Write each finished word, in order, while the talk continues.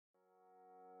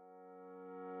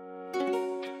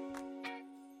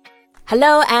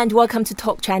Hello and welcome to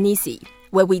Talk Chinese,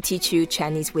 where we teach you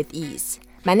Chinese with ease.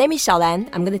 My name is ShaoLan.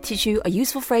 I'm going to teach you a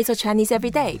useful phrase of Chinese every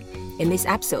day. In this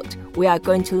episode, we are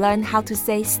going to learn how to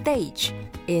say stage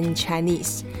in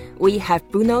Chinese. We have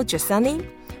Bruno Giussani.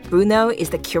 Bruno is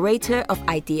the Curator of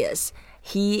Ideas.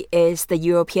 He is the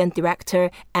European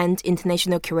Director and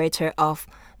International Curator of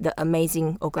the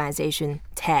amazing organization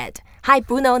TED. Hi,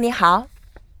 Bruno, 你好.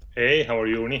 Hey, how are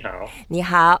you? 你好. 你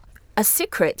好. A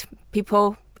secret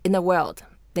people in the world,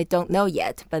 they don't know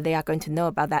yet, but they are going to know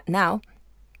about that now.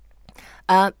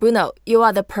 Bruno, you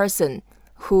are the person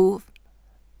who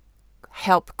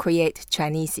helped create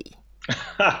Chinese.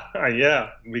 Yeah,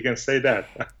 we can say that.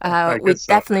 We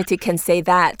definitely can say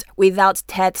that. Without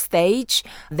TED stage,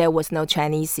 there was no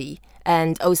Chinese.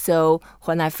 And also,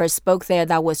 when I first spoke there,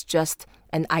 that was just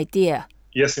an idea.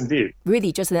 Yes, indeed.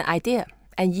 Really, just an idea.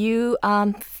 And you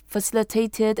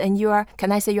facilitated, and you are,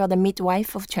 can I say you are the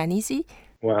midwife of Chinese?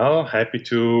 Well, happy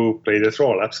to play that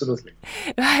role, absolutely.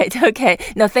 Right, okay.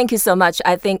 No, thank you so much.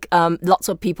 I think lots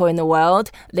of people in the world,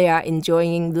 they are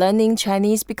enjoying learning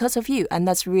Chinese because of you, and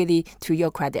that's really to your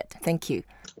credit. Thank you.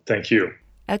 Thank you.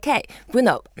 Okay,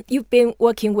 Bruno, you've been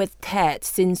working with TED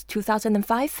since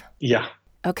 2005? Yeah.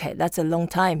 Okay, that's a long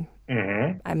time.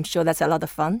 Mm-hmm. I'm sure that's a lot of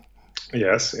fun.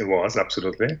 Yes, it was,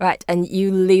 absolutely. Right, and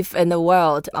you live in the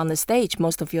world on the stage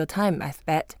most of your time, I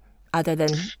bet. Other than,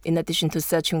 in addition to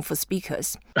searching for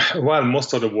speakers? Well,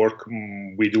 most of the work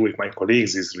we do with my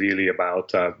colleagues is really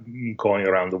about going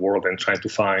around the world and trying to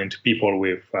find people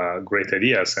with great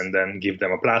ideas and then give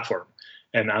them a platform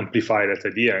and amplify that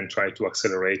idea and try to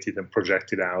accelerate it and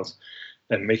project it out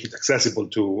and make it accessible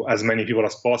to as many people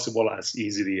as possible, as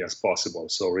easily as possible.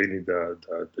 So really the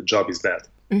job is that.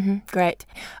 Mm-hmm, great.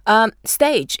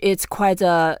 Stage is quite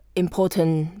an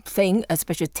important thing,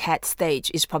 especially TED stage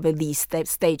is probably the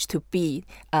stage to be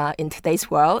in today's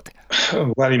world.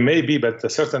 Well, it may be, but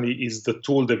certainly is the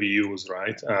tool that we use,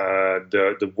 right?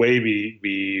 The way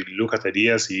we look at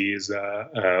ideas is,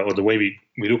 or the way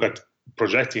we look at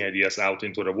projecting ideas out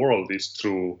into the world is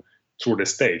through the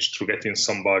stage, through getting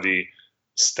somebody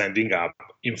standing up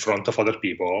in front of other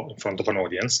people, in front of an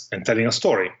audience, and telling a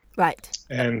story. Right.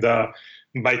 And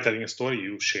by telling a story,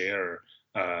 you share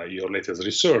your latest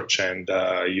research and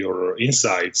your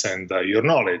insights and your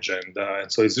knowledge, and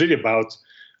so it's really about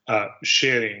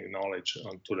sharing knowledge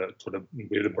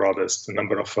with the broadest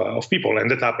number of people, and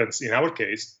that happens in our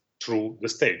case through the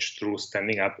stage, through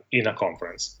standing up in a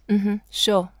conference. Mm-hmm,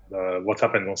 sure. What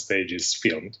happened on stage is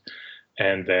filmed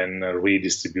and then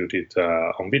redistributed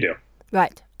on video.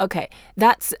 Right. Okay.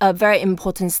 That's a very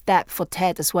important step for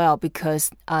TED as well, because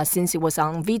since it was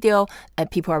on video,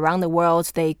 people around the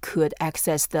world, they could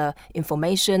access the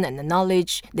information and the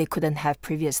knowledge they couldn't have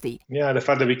previously. Yeah, the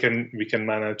fact that we can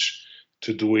manage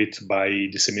to do it by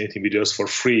disseminating videos for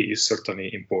free is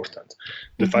certainly important.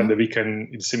 The fact that we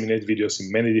can disseminate videos in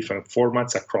many different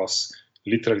formats across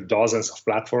literally dozens of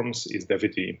platforms is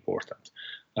definitely important.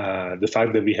 The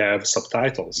fact that we have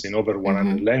subtitles in over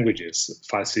 100 languages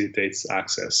facilitates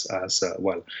access as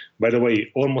well. By the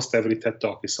way, almost every TED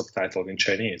Talk is subtitled in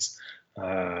Chinese.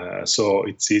 So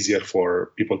it's easier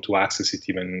for people to access it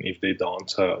even if they don't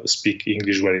speak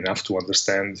English well enough to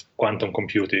understand quantum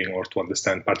computing or to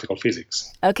understand particle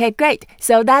physics. Okay, great.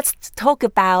 So let's talk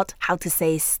about how to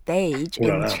say stage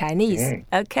in Chinese.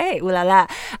 Okay, ooh la la.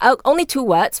 Only two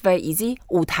words, very easy.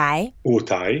 舞台. 舞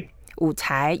台. 舞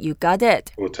台, you got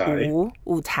it. 舞台.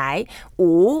 舞台.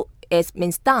 舞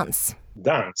means dance.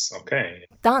 Dance, okay.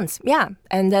 Dance, yeah.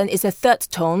 And then it's a third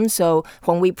tone, so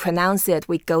when we pronounce it,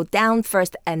 we go down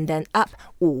first and then up.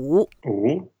 舞.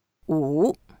 舞.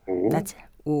 舞. 舞. That's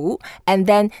舞. And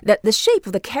then the shape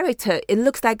of the character, it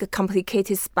looks like a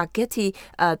complicated spaghetti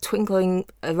twinkling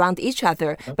around each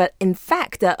other. But in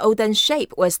fact, the olden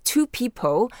shape was two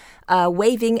people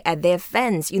waving at their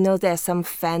fans. You know, there's some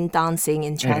fan dancing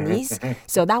in Chinese.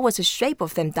 So that was the shape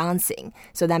of them dancing.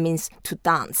 So that means to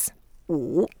dance.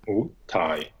 舞. 舞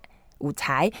台. 舞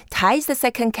台. Tai is the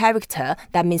second character.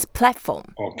 That means platform.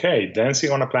 Okay,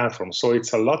 dancing on a platform. So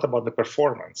it's a lot about the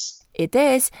performance. It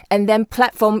is. And then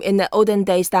platform in the olden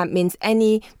days, that means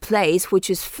any place which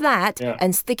is flat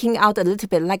and sticking out a little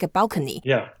bit like a balcony.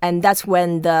 Yeah. And that's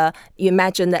when you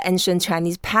imagine the ancient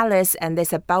Chinese palace and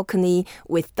there's a balcony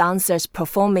with dancers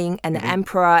performing and the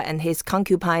emperor and his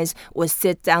concubines would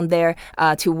sit down there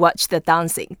to watch the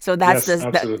dancing. So that's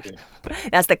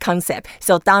that's the concept.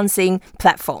 So dancing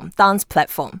platform, dance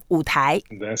platform, 舞台.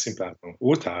 Dancing platform,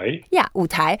 舞台. Yeah, 舞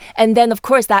台. And then of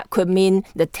course that could mean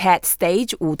the TED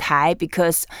stage, 舞台.台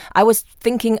because I was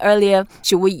thinking earlier,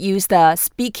 should we use the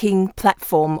speaking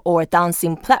platform or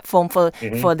dancing platform for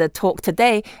the talk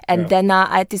today? And then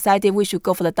I decided we should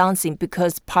go for the dancing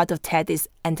because part of TED is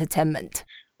entertainment.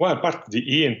 Well, part the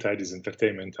E in TED is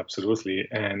entertainment, absolutely,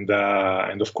 and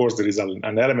of course there is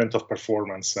an element of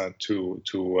performance to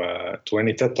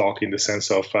any TED talk in the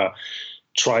sense of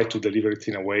try to deliver it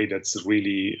in a way that's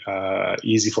really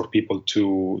easy for people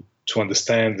to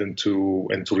understand and to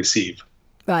receive.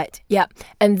 Right, yeah.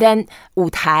 And then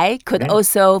舞台 could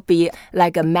also be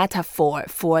like a metaphor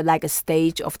for like a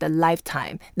stage of the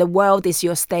lifetime. The world is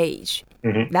your stage,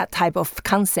 that type of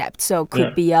concept. So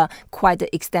could be quite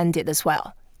extended as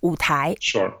well. 舞台.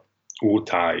 Sure. 舞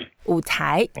台. 舞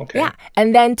台. Okay. Yeah.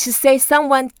 And then to say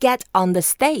someone get on the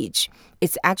stage,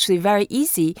 it's actually very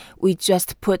easy. We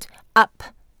just put up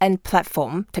and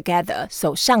platform together.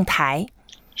 So 上台.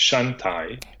 上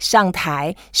台. 上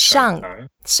台.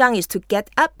 上 is to get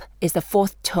up, is the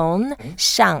fourth tone.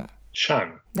 上.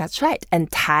 上. That's right. And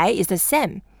台 is the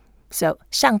same. So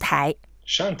上台.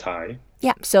 上台.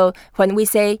 Yeah, so when we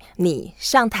say 你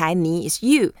上台, 你 is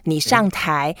you. 你上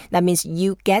台, that means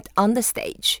you get on the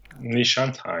stage. 你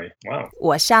上台. Wow.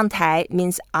 我上台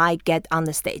means I get on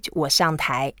the stage. 我上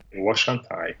台. 我上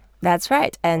台. That's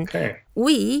right. And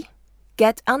we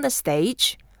get on the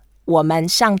stage. 我们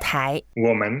上台.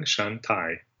 我们上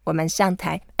台. 我们上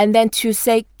台. And then to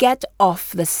say get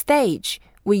off the stage,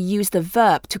 we use the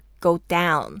verb to go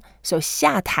down. So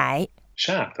下台.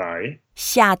 下台.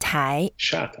 下台.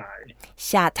 下台.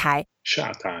 下台.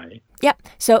 下台. Yep.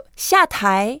 So 下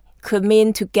台 could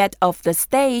mean to get off the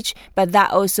stage, but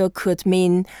that also could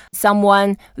mean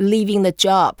someone leaving the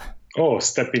job. Oh,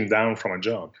 stepping down from a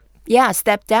job. Yeah,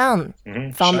 step down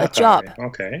from a job.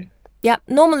 Okay. Yeah,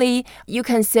 normally you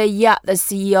can say, the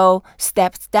CEO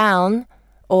steps down,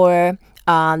 or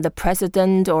the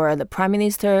president or the prime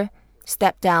minister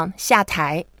stepped down, 下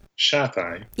台. 下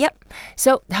台. Yep.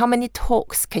 So how many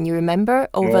talks can you remember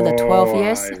over the 12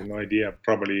 years? I have no idea.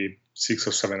 Probably 600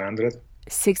 or 700.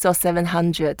 600 or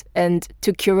 700. And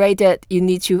to curate it, you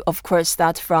need to, of course,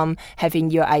 start from having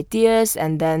your ideas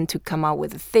and then to come out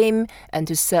with a theme and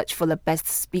to search for the best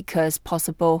speakers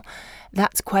possible.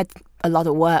 That's quite a lot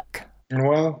of work.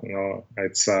 Well,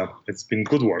 it's been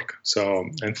good work,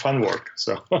 and fun work.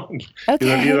 So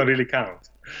okay. you don't really count.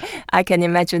 I can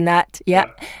imagine that. Yeah.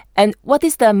 And what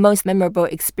is the most memorable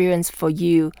experience for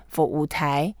you for 舞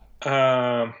台?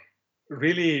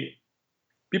 Really,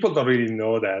 people don't really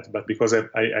know that, but because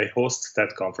I host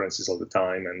TED conferences all the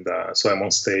time, and so I'm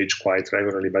on stage quite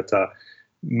regularly. But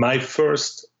my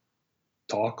first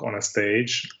talk on a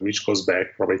stage, which goes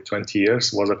back probably 20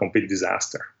 years, was a complete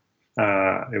disaster.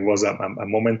 It was a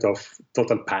moment of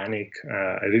total panic.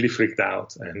 I really freaked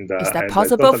out. And is that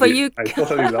possible for you? I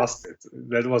totally lost it.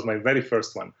 That was my very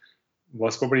first one. It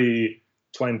was probably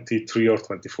 23 or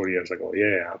 24 years ago.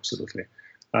 Yeah, absolutely.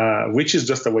 Which is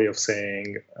just a way of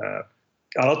saying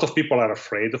a lot of people are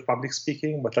afraid of public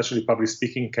speaking, but actually public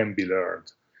speaking can be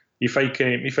learned. If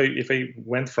I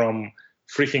went from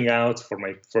freaking out for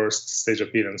my first stage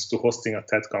appearance to hosting a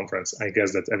TED conference, I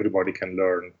guess that everybody can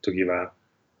learn to give a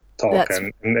talk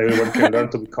and everyone can learn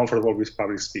to be comfortable with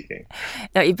public speaking.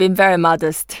 No, you've been very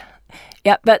modest.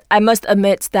 Yeah, but I must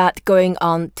admit that going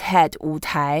on TED 舞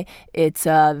台, it's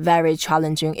a very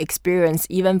challenging experience,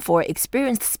 even for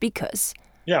experienced speakers.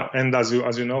 Yeah, and as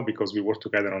you know, because we work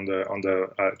together on the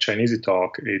Chinese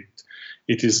talk,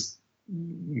 it is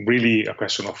really a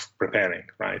question of preparing,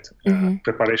 right?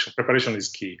 Preparation is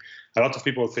key. A lot of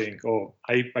people think,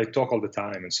 I talk all the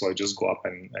time, and so I just go up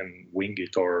and wing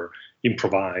it or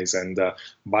improvise. And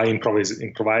by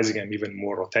improvising, I'm even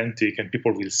more authentic, and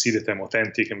people will see that I'm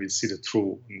authentic and will see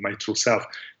my true self.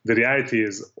 The reality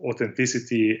is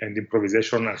authenticity and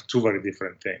improvisation are two very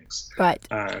different things. Right.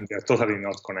 And they're totally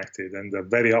not connected. And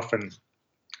very often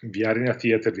we are in a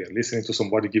theater, we are listening to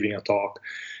somebody giving a talk,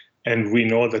 and we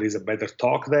know there is a better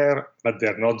talk there, but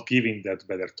they're not giving that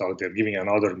better talk. They're giving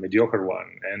another mediocre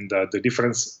one. And the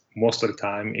difference most of the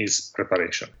time is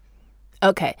preparation.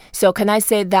 Okay, so can I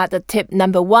say that the tip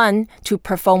number 1 to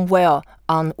perform well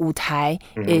on 舞台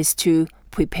is to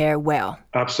prepare well?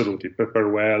 Absolutely. Prepare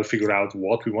well, figure out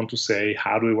what we want to say,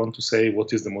 how do we want to say,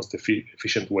 what is the most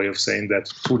efficient way of saying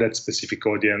that to that specific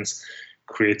audience,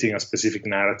 creating a specific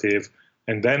narrative,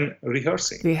 and then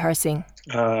rehearsing. Rehearsal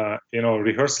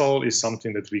is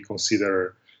something that we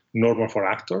consider normal for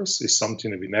actors. It's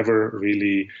something that we never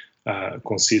really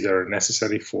consider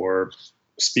necessary for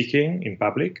speaking in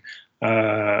public.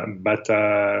 But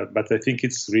I think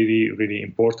it's really, really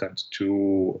important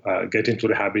to get into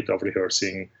the habit of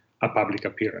rehearsing a public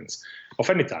appearance of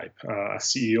any type. A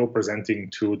CEO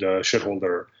presenting to the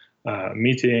shareholder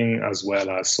meeting as well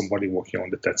as somebody working on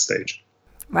the TED stage.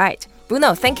 Right.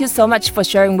 Bruno, thank you so much for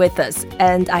sharing with us.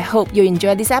 And I hope you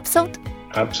enjoyed this episode.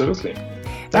 Absolutely.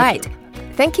 Right.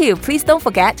 Thank you. Please don't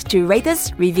forget to rate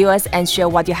us, review us, and share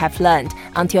what you have learned.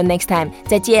 Until next time.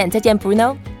 再见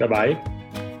Bruno. Bye-bye.